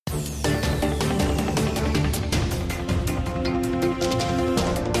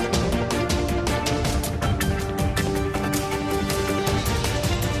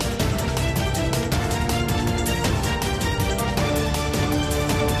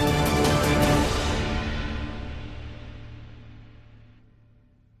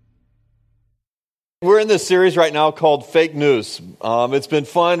We're in this series right now called Fake News. It's been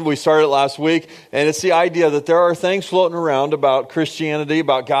fun. We started last week, and it's the idea that there are things floating around about Christianity,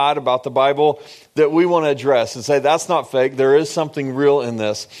 about God, about the Bible that we want to address and say, that's not fake. There is something real in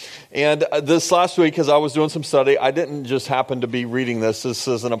this. And this last week, as I was doing some study, I didn't just happen to be reading this. This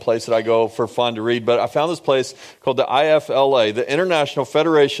isn't a place that I go for fun to read, but I found this place called the IFLA, the International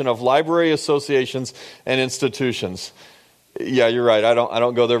Federation of Library Associations and Institutions. Yeah, you're right. I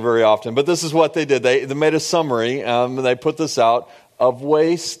don't go there very often. But this is what they did. They made a summary, and they put this out of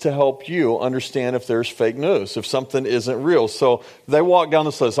ways to help you understand if there's fake news, if something isn't real. So they walked down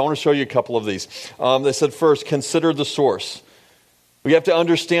this list. I want to show you a couple of these. They said, first, consider the source. We have to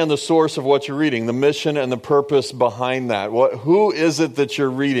understand the source of what you're reading, the mission and the purpose behind that. Who is it that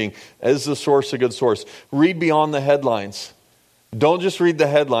you're reading? Is the source a good source? Read beyond the headlines. Don't just read the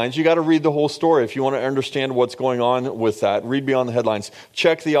headlines. You got to read the whole story if you want to understand what's going on with that. Read beyond the headlines.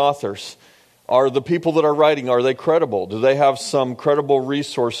 Check the authors. Are the people that are writing, are they credible? Do they have some credible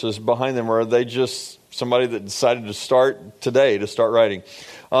resources behind them, or are they just somebody that decided to start writing?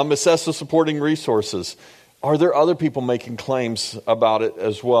 Assess the supporting resources. Are there other people making claims about it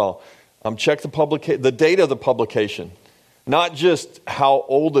as well? Check the date of the publication. Not just how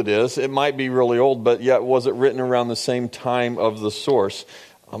old it is. It might be really old, but yet was it written around the same time of the source?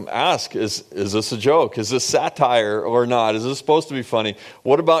 Ask, is this a joke? Is this satire or not? Is this supposed to be funny?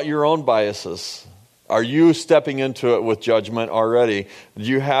 What about your own biases? Are you stepping into it with judgment already? Do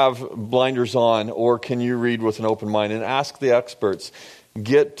you have blinders on, or can you read with an open mind? And ask the experts.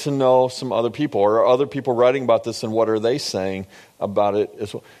 Get to know some other people. Or are other people writing about this, and what are they saying about it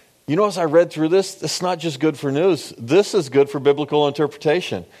as well? You know, as I read through this, it's not just good for news. This is good for biblical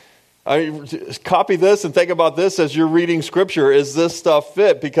interpretation. Copy this and think about this as you're reading Scripture. Is this stuff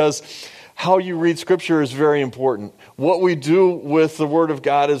fit? Because how you read Scripture is very important. What we do with the Word of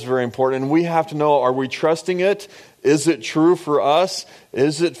God is very important. And we have to know, are we trusting it? Is it true for us?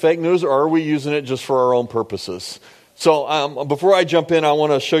 Is it fake news, or are we using it just for our own purposes? So before I jump in, I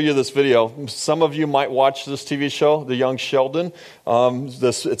want to show you this video. Some of you might watch this TV show, The Young Sheldon. It's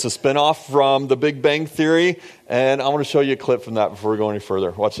a spinoff from The Big Bang Theory, and I want to show you a clip from that before we go any further.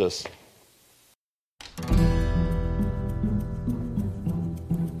 Watch this.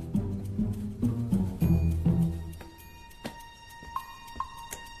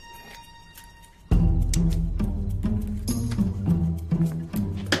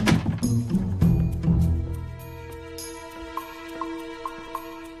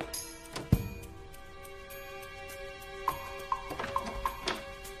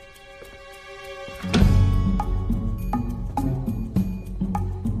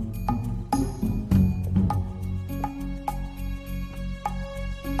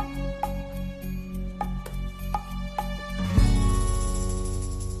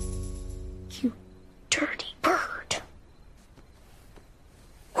 You dirty bird.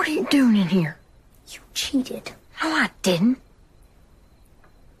 What are you doing in here? You cheated. No, I didn't.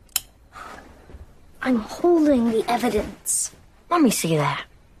 I'm holding the evidence. Let me see that.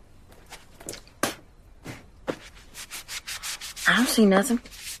 I don't see nothing.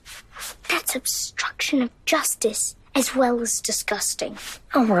 That's obstruction of justice, as well as disgusting.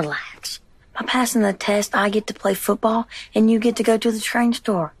 Oh, relax. By passing the test, I get to play football, and you get to go to the train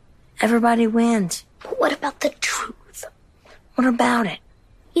store. Everybody wins. But what about the truth? What about it?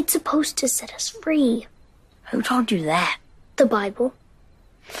 It's supposed to set us free. Who told you that? The Bible.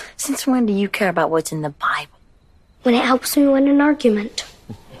 Since when do you care about what's in the Bible? When it helps me win an argument.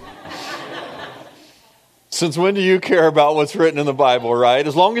 Since when do you care about what's written in the Bible, right?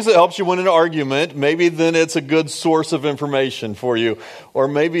 As long as it helps you win an argument, maybe then it's a good source of information for you. Or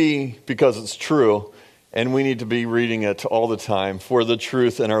maybe because it's true, and we need to be reading it all the time for the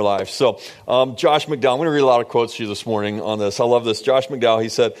truth in our life. So, Josh McDowell, I'm going to read a lot of quotes to you this morning on this. I love this. Josh McDowell, he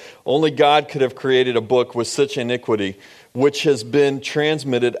said, "Only God could have created a book with such iniquity, which has been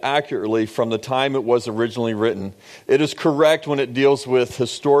transmitted accurately from the time it was originally written. It is correct when it deals with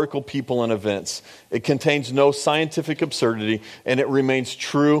historical people and events. It contains no scientific absurdity, and it remains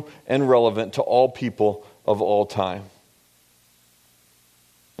true and relevant to all people of all time."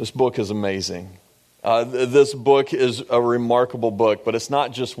 This book is amazing. This book is a remarkable book, but it's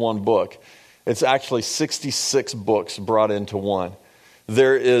not just one book. It's actually 66 books brought into one.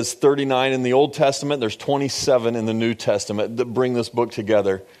 There is 39 in the Old Testament. There's 27 in the New Testament that bring this book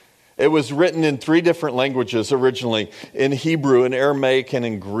together. It was written in 3 different languages originally, in Hebrew, in Aramaic, and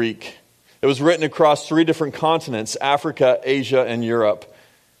in Greek. It was written across 3 different continents, Africa, Asia, and Europe.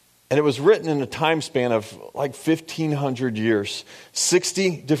 And it was written in a time span of like 1,500 years.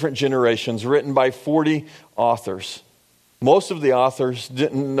 60 different generations, written by 40 authors. Most of the authors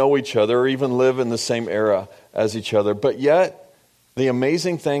didn't know each other or even live in the same era as each other. But yet, the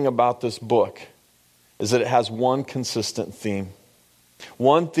amazing thing about this book is that it has one consistent theme.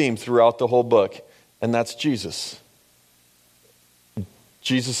 One theme throughout the whole book, and that's Jesus.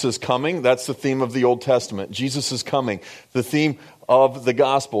 Jesus is coming. That's the theme of the Old Testament. Jesus is coming. The theme of the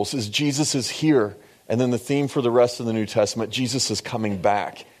Gospels is Jesus is here. And then the theme for the rest of the New Testament, Jesus is coming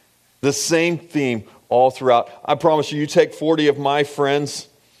back. The same theme all throughout. I promise you, you take 40 of my friends.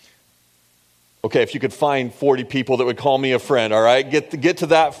 Okay, if you could find 40 people that would call me a friend, all right? Get to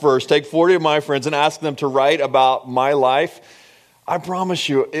that first. Take 40 of my friends and ask them to write about my life. I promise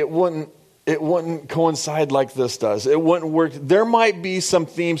you, it wouldn't coincide like this does. It wouldn't work. There might be some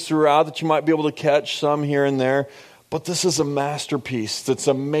themes throughout that you might be able to catch some here and there, but this is a masterpiece that's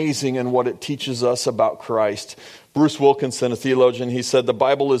amazing in what it teaches us about Christ. Bruce Wilkinson, a theologian, he said, the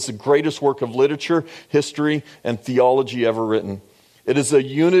Bible is the greatest work of literature, history, and theology ever written. It is a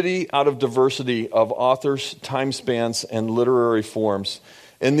unity out of diversity of authors, time spans, and literary forms.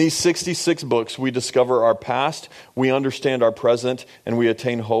 In these 66 books, we discover our past, we understand our present, and we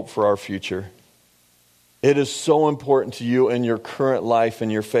attain hope for our future. It is so important to you in your current life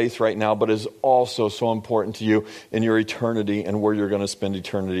and your faith right now, but is also so important to you in your eternity and where you're going to spend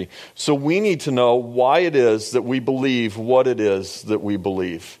eternity. So we need to know why it is that we believe what it is that we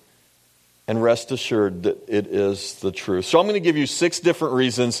believe. And rest assured that it is the truth. So I'm going to give you 6 different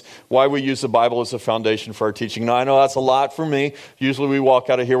reasons why we use the Bible as a foundation for our teaching. Now, I know that's a lot for me. Usually we walk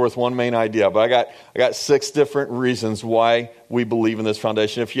out of here with one main idea, but I got 6 different reasons why we believe in this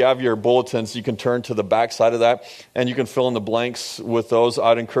foundation. If you have your bulletins, you can turn to the back side of that, and you can fill in the blanks with those.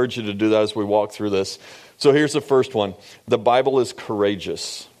 I'd encourage you to do that as we walk through this. So here's the first one. The Bible is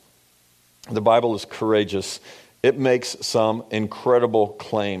courageous. The Bible is courageous. It makes some incredible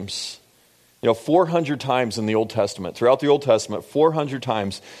claims. 400 times in the Old Testament, throughout the Old Testament, 400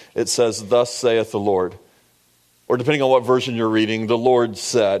 times it says, thus saith the Lord. Or depending on what version you're reading, the Lord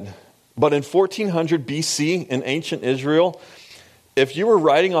said. But in 1400 BC, in ancient Israel, if you were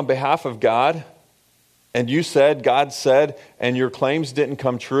writing on behalf of God, and you said, God said, and your claims didn't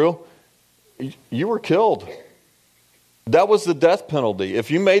come true, you were killed. That was the death penalty. If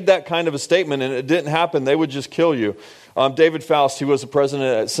you made that kind of a statement and it didn't happen, they would just kill you. David Faust, who was the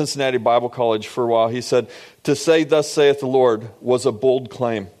president at Cincinnati Bible College for a while, he said, to say, thus saith the Lord, was a bold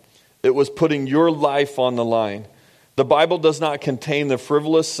claim. It was putting your life on the line. The Bible does not contain the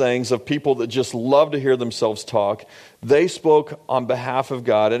frivolous sayings of people that just love to hear themselves talk. They spoke on behalf of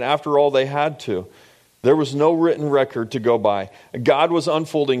God, and after all, they had to. There was no written record to go by. God was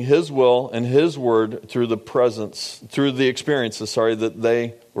unfolding His will and His word through the experiences that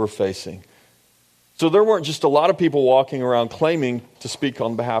they were facing. So there weren't just a lot of people walking around claiming to speak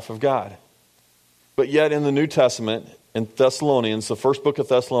on behalf of God. But yet in the New Testament, in Thessalonians, the first book of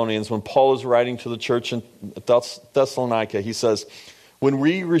Thessalonians, when Paul is writing to the church in Thessalonica, he says, when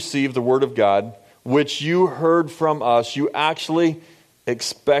we received the word of God, which you heard from us, you actually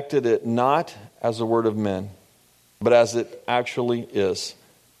expected it not as the word of men, but as it actually is,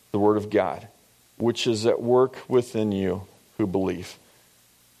 the word of God, which is at work within you who believe.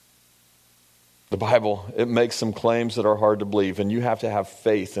 The Bible, it makes some claims that are hard to believe, and you have to have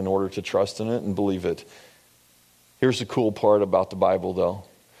faith in order to trust in it and believe it. Here's the cool part about the Bible, though.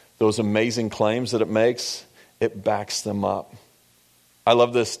 Those amazing claims that it makes, it backs them up. I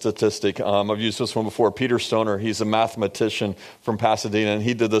love this statistic. I've used this one before. Peter Stoner, he's a mathematician from Pasadena, and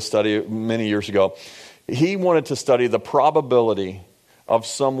he did this study many years ago. He wanted to study the probability of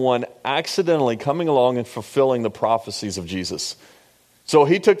someone accidentally coming along and fulfilling the prophecies of Jesus. So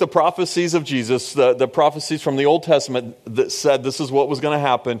he took the prophecies of Jesus, the prophecies from the Old Testament that said this is what was going to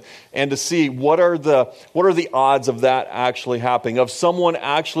happen, and to see what are the odds of that actually happening, of someone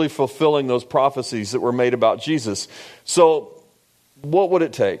actually fulfilling those prophecies that were made about Jesus. So what would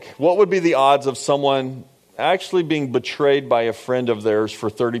it take? What would be the odds of someone actually being betrayed by a friend of theirs for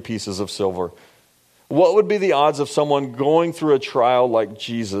 30 pieces of silver? What would be the odds of someone going through a trial like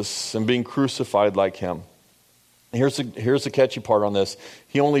Jesus and being crucified like him? Here's the catchy part on this.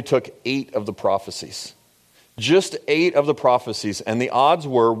 He only took 8 of the prophecies. Just 8 of the prophecies. And the odds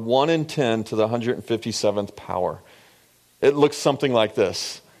were 1 in 10 to the 157th power. It looks something like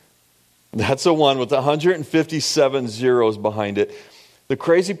this. That's a 1 with 157 zeros behind it. The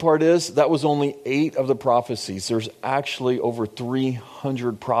crazy part is that was only 8 of the prophecies. There's actually over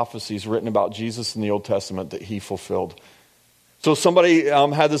 300 prophecies written about Jesus in the Old Testament that he fulfilled. So somebody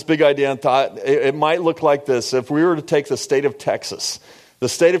had this big idea and thought it might look like this. If we were to take the state of Texas,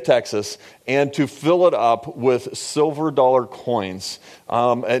 and to fill it up with silver dollar coins,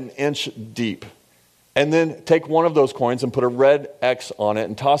 an inch deep, And then take one of those coins and put a red X on it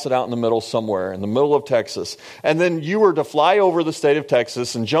and toss it out in the middle somewhere, in the middle of Texas. And then you were to fly over the state of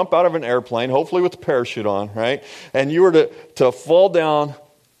Texas and jump out of an airplane, hopefully with a parachute on, right? And you were to fall down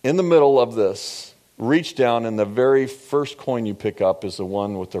in the middle of this, reach down, and the very first coin you pick up is the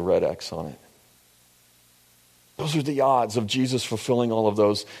one with the red X on it. Those are the odds of Jesus fulfilling all of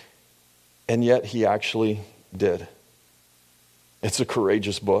those. And yet he actually did. It's a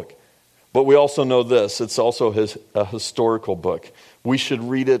courageous book. But we also know this, it's also a historical book. We should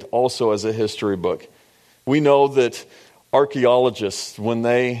read it also as a history book. We know that archaeologists, when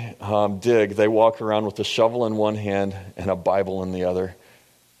they dig, they walk around with a shovel in one hand and a Bible in the other,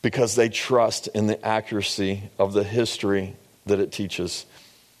 because they trust in the accuracy of the history that it teaches.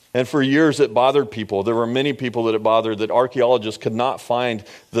 And for years it bothered people. There were many people that it bothered that archaeologists could not find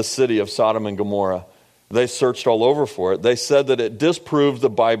the city of Sodom and Gomorrah. They searched all over for it. They said that it disproved the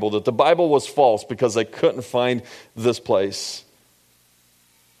Bible, that the Bible was false because they couldn't find this place.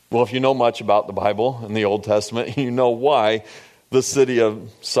 Well, if you know much about the Bible in the Old Testament, you know why the city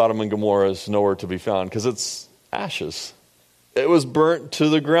of Sodom and Gomorrah is nowhere to be found, because it's ashes. It was burnt to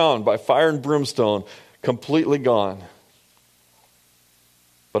the ground by fire and brimstone, completely gone.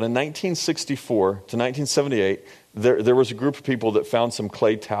 But in 1964 to 1978, there was a group of people that found some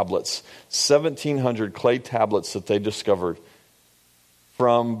clay tablets, 1,700 clay tablets that they discovered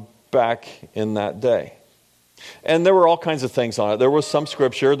from back in that day. And there were all kinds of things on it. There was some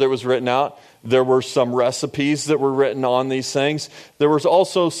scripture that was written out. There were some recipes that were written on these things. There was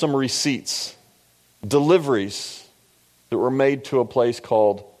also some receipts, deliveries that were made to a place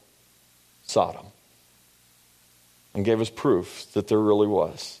called Sodom, and gave us proof that there really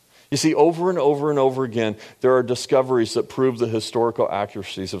was. You see, over and over and over again, there are discoveries that prove the historical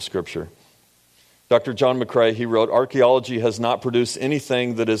accuracies of Scripture. Dr. John McCrae, he wrote, "Archaeology has not produced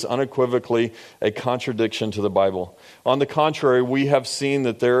anything that is unequivocally a contradiction to the Bible. On the contrary, we have seen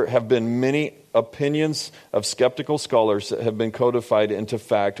that there have been many opinions of skeptical scholars that have been codified into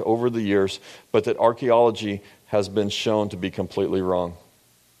fact over the years, but that archaeology has been shown to be completely wrong."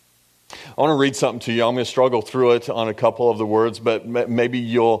 I want to read something to you. I'm going to struggle through it on a couple of the words, but maybe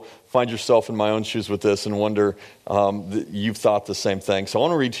you'll find yourself in my own shoes with this and wonder that you've thought the same thing. So I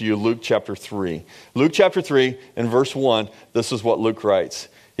want to read to you Luke chapter 3. Luke chapter 3 and verse 1, this is what Luke writes.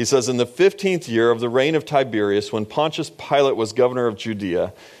 He says, "In the 15th year of the reign of Tiberius, when Pontius Pilate was governor of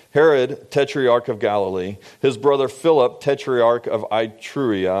Judea, Herod, tetrarch of Galilee, his brother Philip, tetrarch of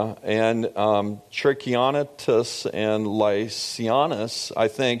Iturea, and Trachonitis and Lysianus, I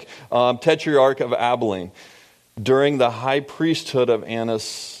think, tetrarch of Abilene, during the high priesthood of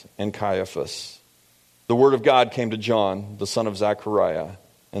Annas and Caiaphas, the word of God came to John, the son of Zechariah,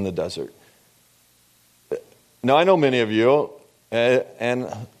 in the desert." Now, I know many of you, and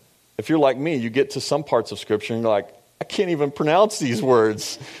if you're like me, you get to some parts of Scripture and you're like, I can't even pronounce these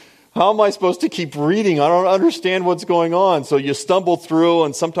words. How am I supposed to keep reading? I don't understand what's going on. So you stumble through,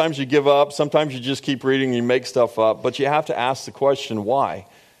 and sometimes you give up. Sometimes you just keep reading and you make stuff up. But you have to ask the question, why?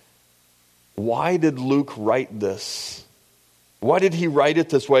 Why did Luke write this? Why did he write it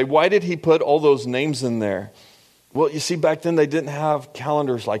this way? Why did he put all those names in there? Well, you see, back then they didn't have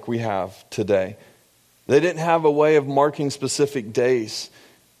calendars like we have today. They didn't have a way of marking specific days.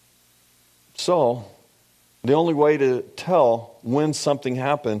 So the only way to tell when something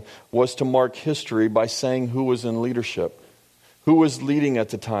happened was to mark history by saying who was in leadership, who was leading at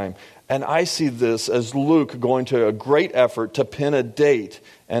the time. And I see this as Luke going to a great effort to pin a date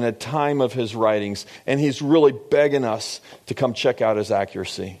and a time of his writings. And he's really begging us to come check out his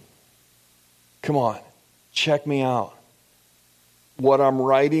accuracy. Come on, check me out. What I'm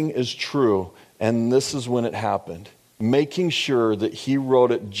writing is true, and this is when it happened. Making sure that he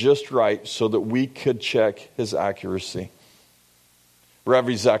wrote it just right so that we could check his accuracy.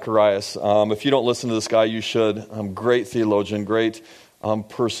 Ravi Zacharias, if you don't listen to this guy, you should. Great theologian, great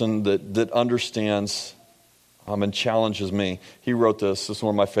person that understands and challenges me. He wrote this. This is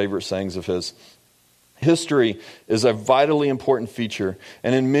one of my favorite sayings of his. "History is a vitally important feature,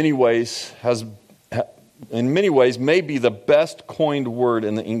 and in many ways may be the best coined word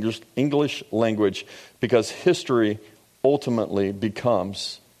in the English language, because history ultimately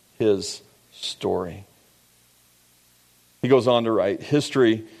becomes his story." He goes on to write,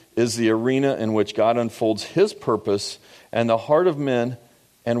 "History is the arena in which God unfolds his purpose, and the heart of men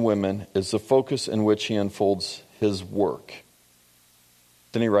and women is the focus in which he unfolds his work."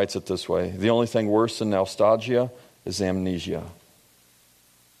 Then he writes it this way: "The only thing worse than nostalgia is amnesia."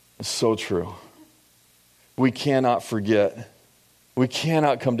 It's so true. We cannot forget. We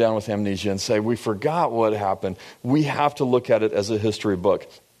cannot come down with amnesia and say, we forgot what happened. We have to look at it as a history book.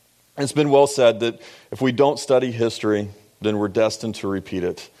 It's been well said that if we don't study history, then we're destined to repeat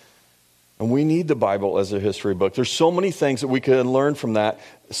it. And we need the Bible as a history book. There's so many things that we can learn from that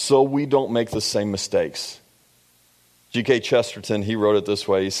so we don't make the same mistakes. G.K. Chesterton, he wrote it this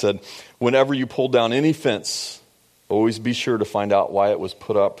way. He said, whenever you pull down any fence, always be sure to find out why it was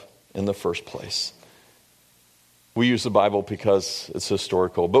put up in the first place. We use the Bible because it's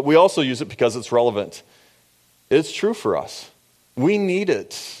historical, but we also use it because it's relevant. It's true for us. We need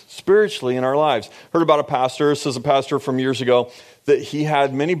it spiritually in our lives. Heard about a pastor, this is a pastor from years ago, that he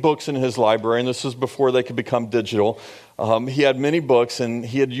had many books in his library, and this was before they could become digital. He had many books, and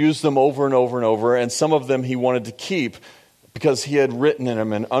he had used them over and over and over, and some of them he wanted to keep because he had written in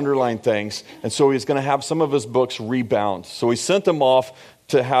them and underlined things, and so he was going to have some of his books rebound. So he sent them off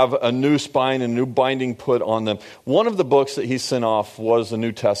to have a new spine and new binding put on them. One of the books that he sent off was the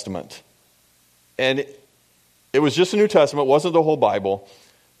New Testament. And it was just a New Testament, it wasn't the whole Bible.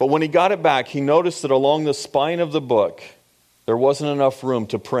 But when he got it back, he noticed that along the spine of the book, there wasn't enough room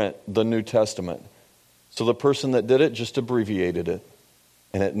to print the New Testament. So the person that did it just abbreviated it.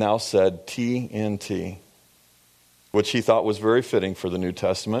 And it now said TNT, which he thought was very fitting for the New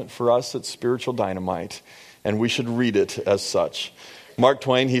Testament. For us, it's spiritual dynamite, and we should read it as such. Mark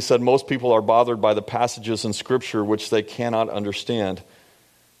Twain, he said, most people are bothered by the passages in Scripture which they cannot understand.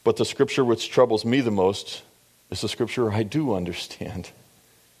 But the Scripture which troubles me the most is the Scripture I do understand.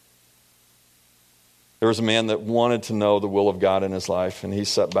 There was a man that wanted to know the will of God in his life, and he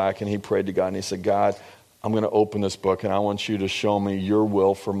sat back and he prayed to God, and he said, God, I'm going to open this book, and I want you to show me your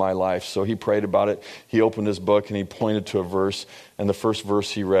will for my life. So he prayed about it. He opened his book, and he pointed to a verse, and the first verse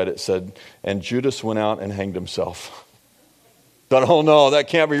he read, it said, and Judas went out and hanged himself. Thought, oh no, that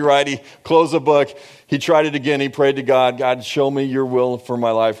can't be right. He closed the book. He tried it again. He prayed to God, God, show me your will for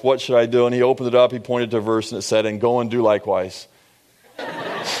my life. What should I do? And he opened it up. He pointed to a verse, and it said, and go and do likewise.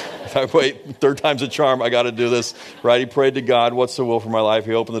 If I wait, third time's a charm. I got to do this. Right? He prayed to God, what's the will for my life?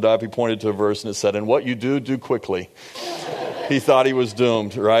 He opened it up. He pointed to a verse, and it said, and what you do, do quickly. He thought he was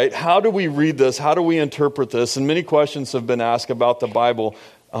doomed, right? How do we read this? How do we interpret this? And many questions have been asked about the Bible.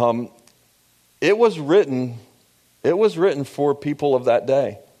 It was written for people of that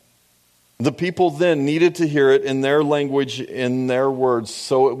day. The people then needed to hear it in their language, in their words.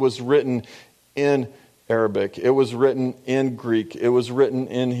 So it was written in Arabic. It was written in Greek. It was written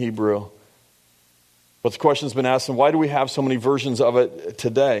in Hebrew. But the question's been asked, and why do we have so many versions of it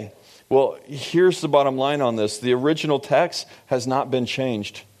today? Well, here's the bottom line on this. The original text has not been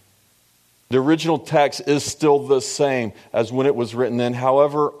changed. The original text is still the same as when it was written in.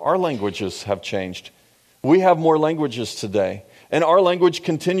 However, our languages have changed. We have more languages today, and our language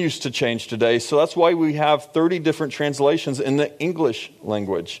continues to change today. So that's why we have 30 different translations in the English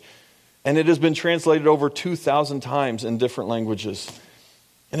language. And it has been translated over 2,000 times in different languages.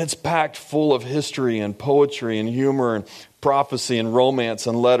 And it's packed full of history and poetry and humor and prophecy and romance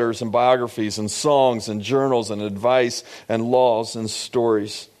and letters and biographies and songs and journals and advice and laws and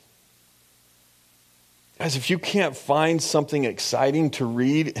stories. Guys, if you can't find something exciting to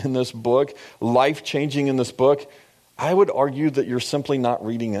read in this book, life-changing in this book, I would argue that you're simply not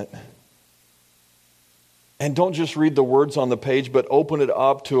reading it. And don't just read the words on the page, but open it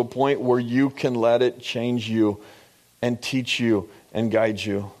up to a point where you can let it change you and teach you and guide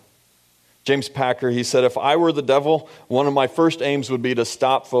you. James Packer, he said, if I were the devil, one of my first aims would be to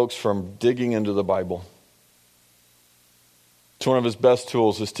stop folks from digging into the Bible. It's one of his best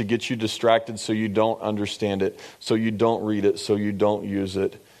tools is to get you distracted so you don't understand it, so you don't read it, so you don't use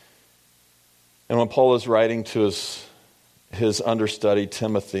it. And when Paul is writing to his understudy,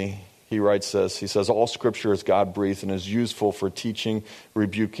 Timothy, he writes this. He says, all Scripture is God-breathed and is useful for teaching,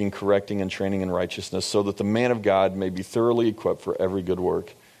 rebuking, correcting, and training in righteousness, so that the man of God may be thoroughly equipped for every good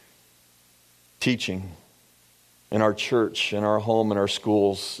work. Teaching in our church, in our home, in our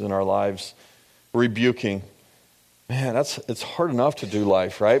schools, in our lives. Rebuking. Man, it's hard enough to do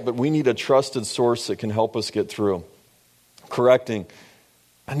life, right? But we need a trusted source that can help us get through. Correcting.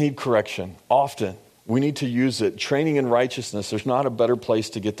 I need correction often. We need to use it. Training in righteousness. There's not a better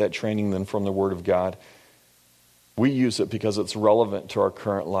place to get that training than from the Word of God. We use it because it's relevant to our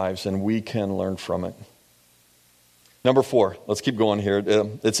current lives and we can learn from it. Number 4. Let's keep going here.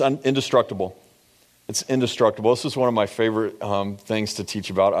 It's indestructible. It's indestructible. This is one of my favorite things to teach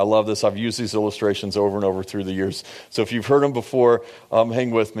about. I love this. I've used these illustrations over and over through the years. So if you've heard them before,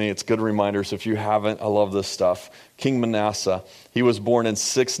 hang with me. It's good reminders. If you haven't, I love this stuff. King Manasseh, he was born in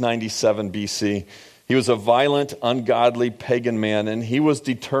 697 BC. He was a violent, ungodly pagan man, and he was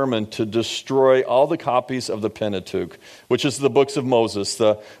determined to destroy all the copies of the Pentateuch, which is the books of Moses,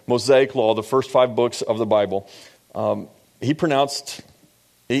 the Mosaic Law, the first 5 books of the Bible. He pronounced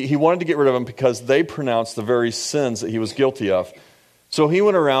He wanted to get rid of them because they pronounced the very sins that he was guilty of. So he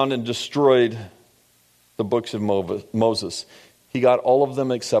went around and destroyed the books of Moses. He got all of them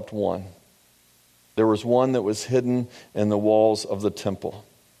except one. There was one that was hidden in the walls of the temple,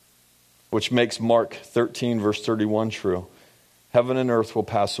 which makes Mark 13, verse 31 true. Heaven and earth will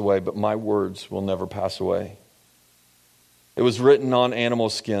pass away, but my words will never pass away. It was written on animal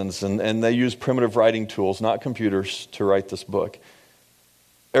skins, and they used primitive writing tools, not computers, to write this book.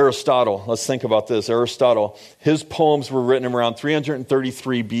 Aristotle, let's think about this. Aristotle, his poems were written around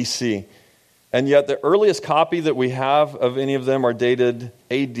 333 BC. And yet the earliest copy that we have of any of them are dated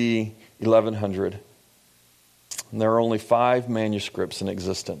AD 1100. And there are only 5 manuscripts in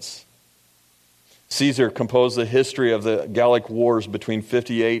existence. Caesar composed the history of the Gallic Wars between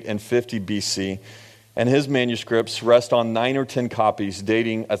 58 and 50 BC. And his manuscripts rest on 9 or 10 copies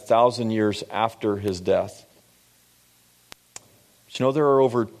dating 1,000 years after his death. But you know, there are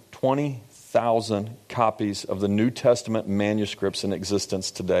over 20,000 copies of the New Testament manuscripts in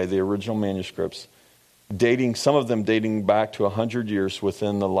existence today, the original manuscripts, some of them dating back to 100 years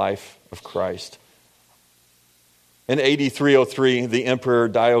within the life of Christ. In AD 303, the Emperor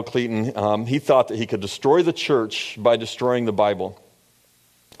Diocletian, he thought that he could destroy the church by destroying the Bible.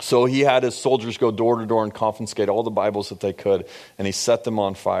 So he had his soldiers go door to door and confiscate all the Bibles that they could, and he set them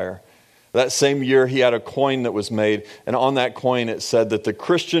on fire. That same year, he had a coin that was made, and on that coin it said that the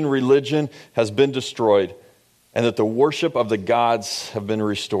Christian religion has been destroyed and that the worship of the gods have been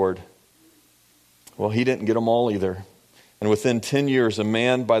restored. Well, he didn't get them all either. And within 10 years, a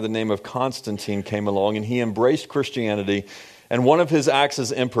man by the name of Constantine came along, and he embraced Christianity. And one of his acts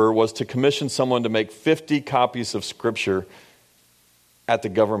as emperor was to commission someone to make 50 copies of Scripture at the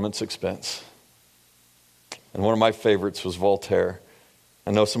government's expense. And one of my favorites was Voltaire. I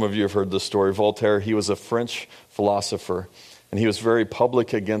know some of you have heard this story. Voltaire, he was a French philosopher, and he was very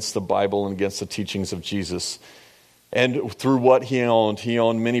public against the Bible and against the teachings of Jesus. And through what he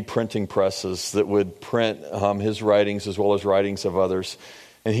owned many printing presses that would print his writings as well as writings of others.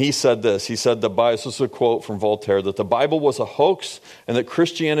 And he said this, this is a quote from Voltaire, that the Bible was a hoax and that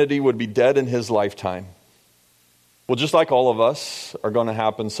Christianity would be dead in his lifetime. Well, just like all of us are going to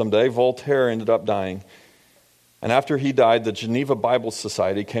happen someday, Voltaire ended up dying. And after he died, the Geneva Bible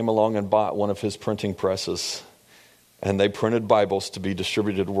Society came along and bought one of his printing presses. And they printed Bibles to be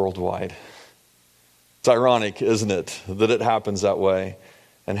distributed worldwide. It's ironic, isn't it, that it happens that way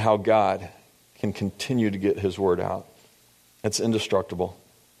and how God can continue to get his word out. It's indestructible.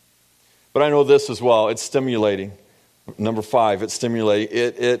 But I know this as well. It's stimulating. Number 5, it's stimulating.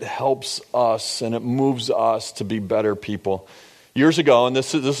 It helps us and it moves us to be better people. Years ago, and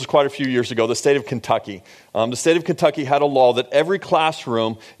this is quite a few years ago, the state of Kentucky. The state of Kentucky had a law that every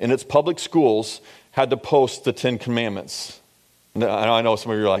classroom in its public schools had to post the 10 Commandments. Now, I know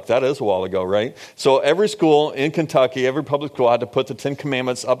some of you are like, that is a while ago, right? So every school in Kentucky, every public school had to put the 10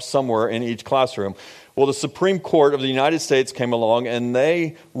 Commandments up somewhere in each classroom. Well, the Supreme Court of the United States came along and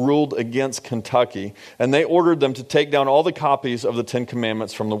they ruled against Kentucky. And they ordered them to take down all the copies of the 10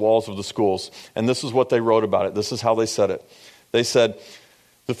 Commandments from the walls of the schools. And this is what they wrote about it. This is how they said it. They said,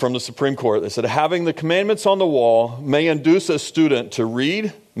 from the Supreme Court, they said, having the commandments on the wall may induce a student to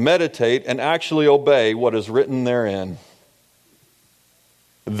read, meditate, and actually obey what is written therein.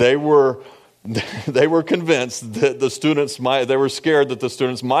 They were convinced that they were scared that the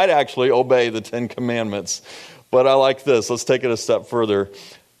students might actually obey the 10 Commandments. But I like this. Let's take it a step further.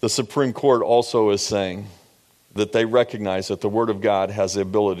 The Supreme Court also is saying that they recognize that the Word of God has the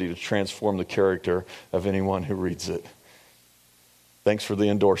ability to transform the character of anyone who reads it. Thanks for the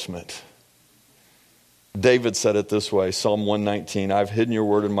endorsement. David said it this way, Psalm 119, I've hidden your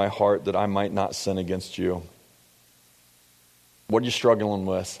word in my heart that I might not sin against you. What are you struggling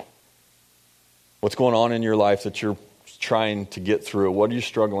with? What's going on in your life that you're trying to get through? What are you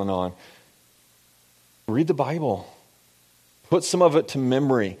struggling on? Read the Bible. Put some of it to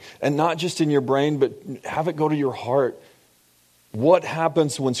memory. And not just in your brain, but have it go to your heart. What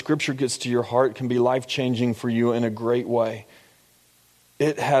happens when Scripture gets to your heart can be life-changing for you in a great way.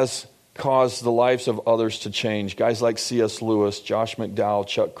 It has caused the lives of others to change. Guys like C.S. Lewis, Josh McDowell,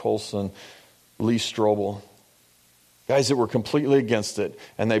 Chuck Colson, Lee Strobel. Guys that were completely against it.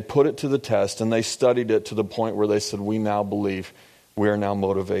 And they put it to the test and they studied it to the point where they said, we now believe. We are now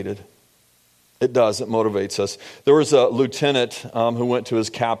motivated. It does. It motivates us. There was a lieutenant who went to his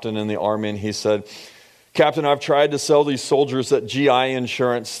captain in the army and he said, Captain, I've tried to sell these soldiers that GI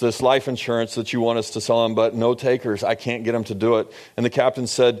insurance, this life insurance that you want us to sell them, but no takers. I can't get them to do it. And the captain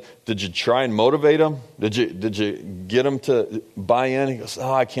said, did you try and motivate them? Did you get them to buy in? He goes,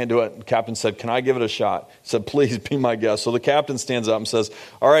 I can't do it. The captain said, can I give it a shot? He said, please be my guest. So the captain stands up and says,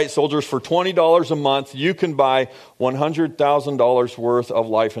 all right, soldiers, for $20 a month, you can buy $100,000 worth of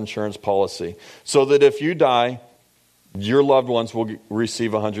life insurance policy so that if you die, your loved ones will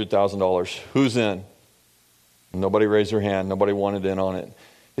receive $100,000. Who's in? Nobody raised their hand. Nobody wanted in on it.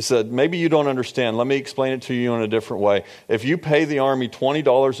 He said, maybe you don't understand. Let me explain it to you in a different way. If you pay the Army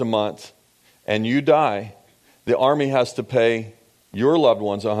 $20 a month and you die, the Army has to pay your loved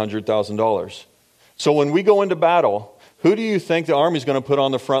ones $100,000. So when we go into battle, who do you think the Army's going to put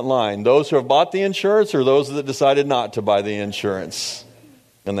on the front line? Those who have bought the insurance or those that decided not to buy the insurance?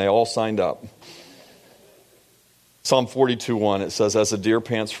 And they all signed up. Psalm 42:1, it says, as the deer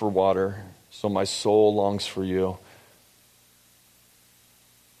pants for water, so my soul longs for you.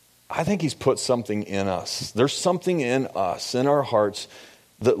 I think he's put something in us. There's something in us, in our hearts,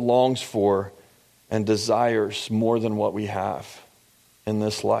 that longs for and desires more than what we have in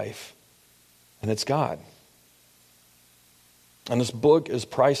this life. And it's God. And this book is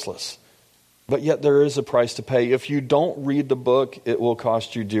priceless. But yet there is a price to pay. If you don't read the book, it will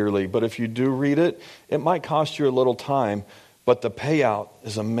cost you dearly. But if you do read it, it might cost you a little time. But the payout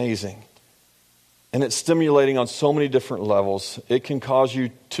is amazing. And it's stimulating on so many different levels. It can cause you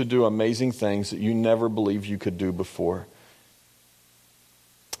to do amazing things that you never believed you could do before.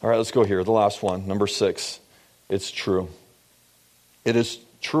 All right, let's go here. The last one, number 6. It's true. It is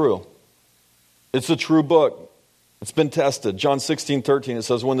true. It's a true book. It's been tested. John 16:13, it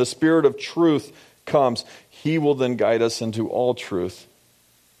says, when the Spirit of truth comes, he will then guide us into all truth.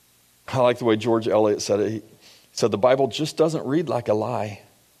 I like the way George Eliot said it. He said, the Bible just doesn't read like a lie.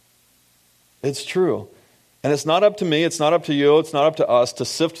 It's true. And it's not up to me, it's not up to you, it's not up to us to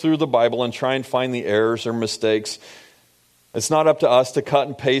sift through the Bible and try and find the errors or mistakes. It's not up to us to cut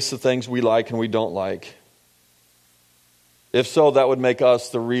and paste the things we like and we don't like. If so, that would make us,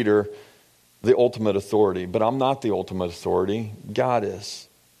 the reader, the ultimate authority. But I'm not the ultimate authority. God is.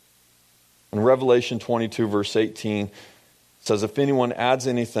 In Revelation 22, verse 18, says, if anyone adds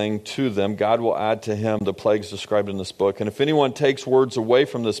anything to them, God will add to him the plagues described in this book. And if anyone takes words away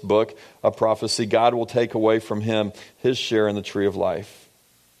from this book of prophecy, God will take away from him his share in the tree of life.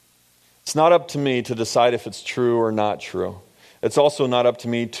 It's not up to me to decide if it's true or not true. It's also not up to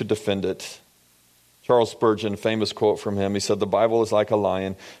me to defend it. Charles Spurgeon, a famous quote from him, he said, the Bible is like a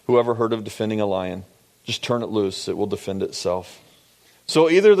lion. Whoever heard of defending a lion? Just turn it loose, it will defend itself. So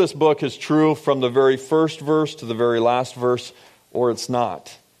either this book is true from the very first verse to the very last verse, or it's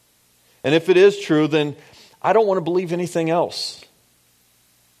not. And if it is true, then I don't want to believe anything else.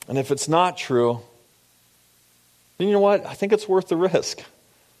 And if it's not true, then you know what? I think it's worth the risk.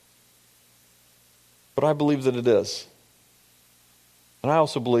 But I believe that it is. And I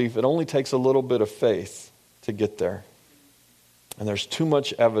also believe it only takes a little bit of faith to get there. And there's too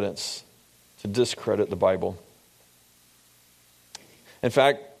much evidence to discredit the Bible. In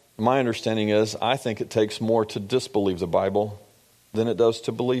fact, my understanding is I think it takes more to disbelieve the Bible than it does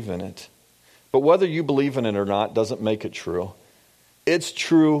to believe in it. But whether you believe in it or not doesn't make it true. It's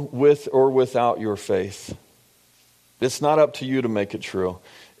true with or without your faith. It's not up to you to make it true.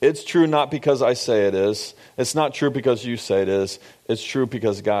 It's true not because I say it is. It's not true because you say it is. It's true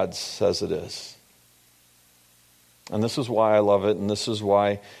because God says it is. And this is why I love it, and this is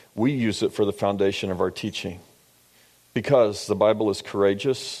why we use it for the foundation of our teaching. Because the Bible is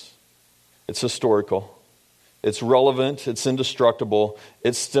courageous, it's historical, it's relevant, it's indestructible,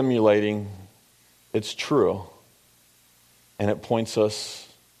 it's stimulating, it's true, and it points us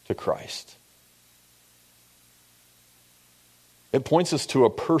to Christ. It points us to a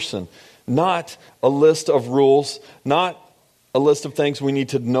person, not a list of rules, not a list of things we need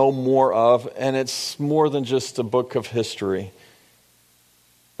to know more of, and it's more than just a book of history.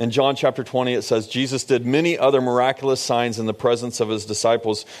 In John chapter 20, it says, Jesus did many other miraculous signs in the presence of his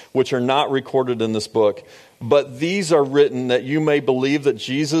disciples, which are not recorded in this book. But these are written that you may believe that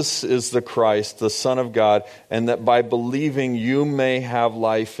Jesus is the Christ, the Son of God, and that by believing you may have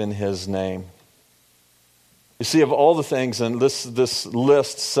life in his name. You see, of all the things, and this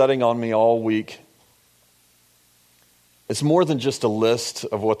list setting on me all week, it's more than just a list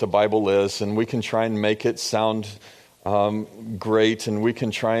of what the Bible is, and we can try and make it sound great, and we can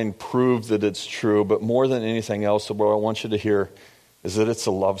try and prove that it's true, but more than anything else, what I want you to hear is that it's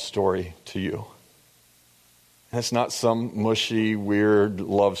a love story to you. And it's not some mushy, weird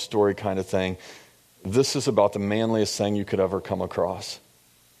love story kind of thing. This is about the manliest thing you could ever come across.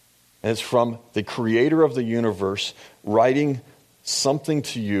 And it's from the creator of the universe writing something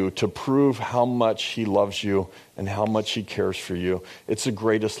to you to prove how much he loves you and how much he cares for you. It's the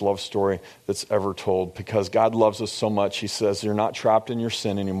greatest love story that's ever told, because God loves us so much. He says, you're not trapped in your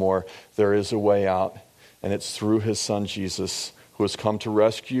sin anymore. There is a way out, and it's through his son Jesus, who has come to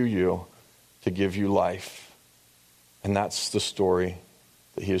rescue you, to give you life. And that's the story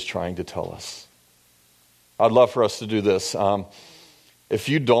that he is trying to tell us. I'd love for us to do this. If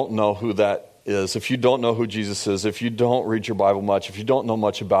you don't know who that is, if you don't know who Jesus is, if you don't read your Bible much, if you don't know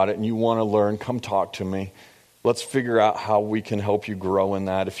much about it and you want to learn, come talk to me. Let's figure out how we can help you grow in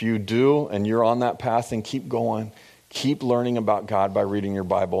that. If you do and you're on that path, then keep going. Keep learning about God by reading your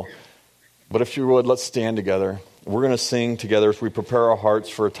Bible. But if you would, let's stand together. We're going to sing together as we prepare our hearts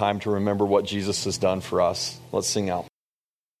for a time to remember what Jesus has done for us. Let's sing out.